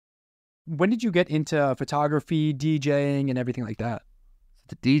when did you get into photography, DJing, and everything like that?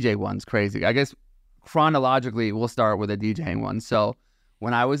 The DJ one's crazy. I guess chronologically, we'll start with the DJing one. So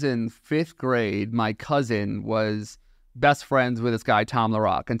when I was in 5th grade, my cousin was best friends with this guy, Tom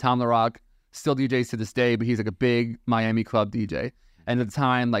LaRock. And Tom LaRock still DJs to this day, but he's like a big Miami club DJ. And at the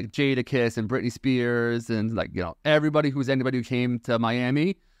time, like Jadakiss and Britney Spears and like, you know, anybody who came to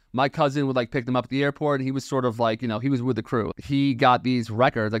Miami, my cousin would like pick them up at the airport. And he was sort of like, you know, he was with the crew. He got these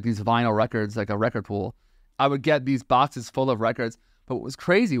records, like these vinyl records, like a record pool. I would get these boxes full of records. But what was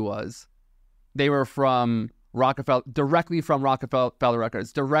crazy was they were from Rockefeller, directly from Rockefeller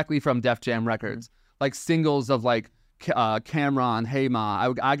Records, directly from Def Jam Records, like singles of like Cameron, Hey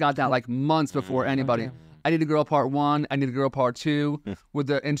Ma. I got that like months before anybody. Okay. I Need a Girl Part 1, I Need a Girl Part 2 with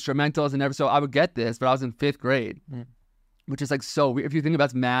the instrumentals and everything. So I would get this, but I was in 5th grade, which is like so weird. If you think about it,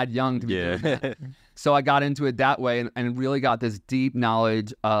 it's mad young to be doing that. So I got into it that way and really got this deep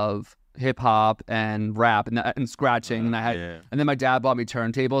knowledge of hip hop and rap and scratching. And I had, and then my dad bought me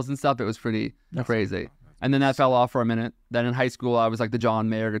turntables and stuff. It was pretty crazy. And then that fell off for a minute. Then in high school, I was like the John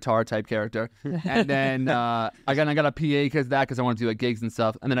Mayer guitar type character. And then I got a PA because I wanted to do like gigs and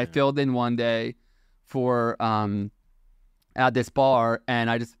stuff. And then I filled in one day for at this bar, and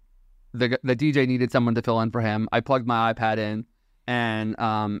I just the DJ needed someone to fill in for him. I plugged my iPad in, and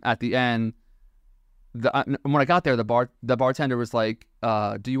at the end, when I got there, the bartender was like,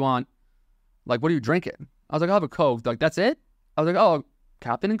 "Do you want like what are you drinking?" I was like, "I'll have a Coke." Like, that's it? I was like, "Oh,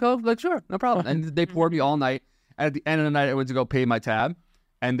 Captain and Coke?" Like, sure, no problem. And they poured me all night. And at the end of the night, I went to go pay my tab,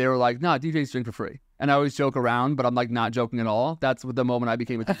 and they were like, "No, DJs drink for free." And I always joke around, but I'm like not joking at all. That's the moment I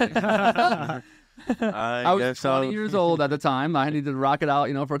became a DJ. I was 20 years old at the time. I needed to rock it out,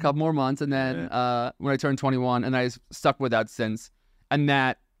 you know, for a couple more months. And then when I turned 21, and I stuck with that since. And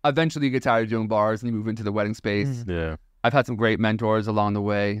that eventually you get tired of doing bars and you move into the wedding space. Yeah. I've had some great mentors along the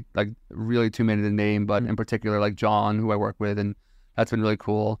way, like really too many to name, but in particular like John, who I work with, and that's been really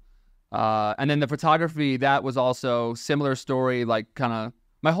cool. And then the photography, that was also similar story, like kind of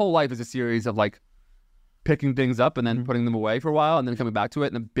my whole life is a series of like picking things up and then putting them away for a while and then coming back to it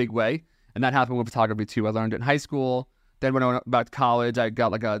in a big way. And that happened with photography too. I learned it in high school. Then when I went back to college, I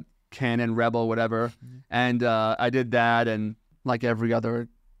got like a Canon Rebel, whatever. And I did that. And like every other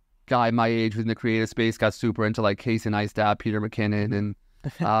guy my age within the creative space, got super into like Casey Neistat, Peter McKinnon,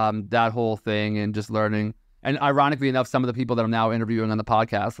 and that whole thing, and just learning. And ironically enough, some of the people that I'm now interviewing on the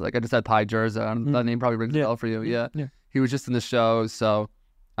podcast, like I just had Pi Jerza, that name probably rings a bell for you. Yeah. He was just in the show. So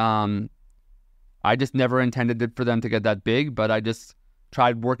I just never intended for them to get that big, but I just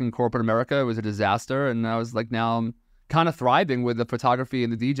tried working in corporate America. It was a disaster. And I was like, now I'm kind of thriving with the photography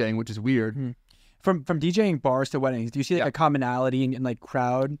and the DJing, which is weird. From DJing bars to weddings, do you see like a commonality in like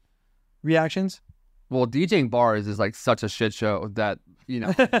crowd reactions? Well, DJing bars is like such a shit show that, you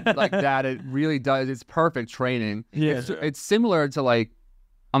know, like that, it really does. It's perfect training. Yeah. It's similar to like,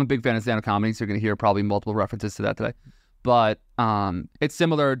 I'm a big fan of stand-up comedy, so you're going to hear probably multiple references to that today. But it's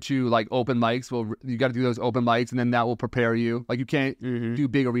similar to like open mics. Well, you got to do those open mics, and then that will prepare you. Like you can't do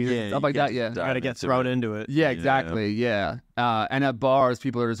big arenas and stuff like that. Yeah, got to get thrown into it. Yeah, exactly. Yeah. And at bars,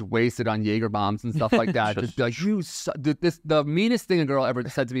 people are just wasted on Jaeger bombs and stuff like that. Just be like, the meanest thing a girl ever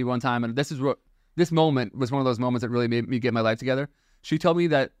said to me one time, and this moment was one of those moments that really made me get my life together. She told me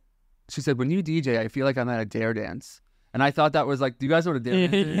that, she said, when you DJ, I feel like I'm at a dare dance. And I thought that was like, do you guys know what a dare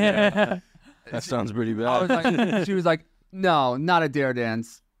dance is? Yeah. That sounds pretty bad. She was like, no, not a dare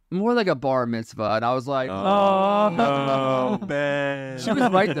dance. More like a bar mitzvah. And I was like, oh man. She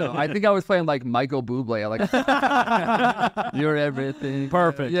was right, though. I think I was playing like Michael Bublé. Like, you're everything.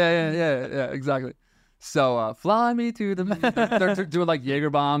 Perfect. Yeah, exactly. So, fly me to the moon. They're doing like Jaeger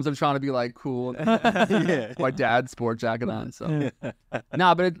bombs. I'm trying to be like cool. My dad's sport jacket on. So,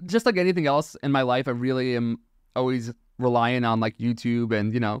 but just like anything else in my life, I really am always relying on like YouTube,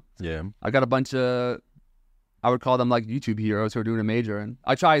 and you know, I got a bunch of, I would call them like YouTube heroes who are doing a major, and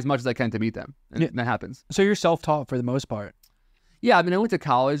I try as much as I can to meet them, and that happens. So you're self-taught for the most part? Yeah, I mean, I went to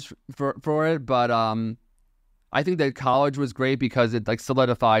college for it, but I think that college was great because it like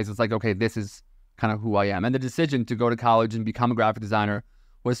solidifies. It's like, okay, this is kind of who I am, and the decision to go to college and become a graphic designer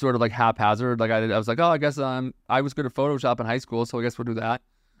was sort of like haphazard. Like I was like, oh, I guess I was good at Photoshop in high school, so I guess we'll do that.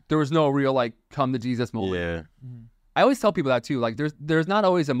 There was no real like come to Jesus moment. Yeah. I always tell people that too. Like there's not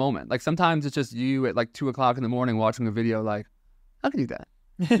always a moment. Like sometimes it's just you at like 2 o'clock in the morning watching a video like, I can do that.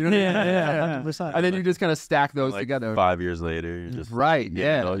 You know what I mean? 100%. And then you just kind of stack those like together. 5 years later, you're just right.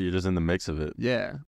 Yeah. You're just in the mix of it. Yeah.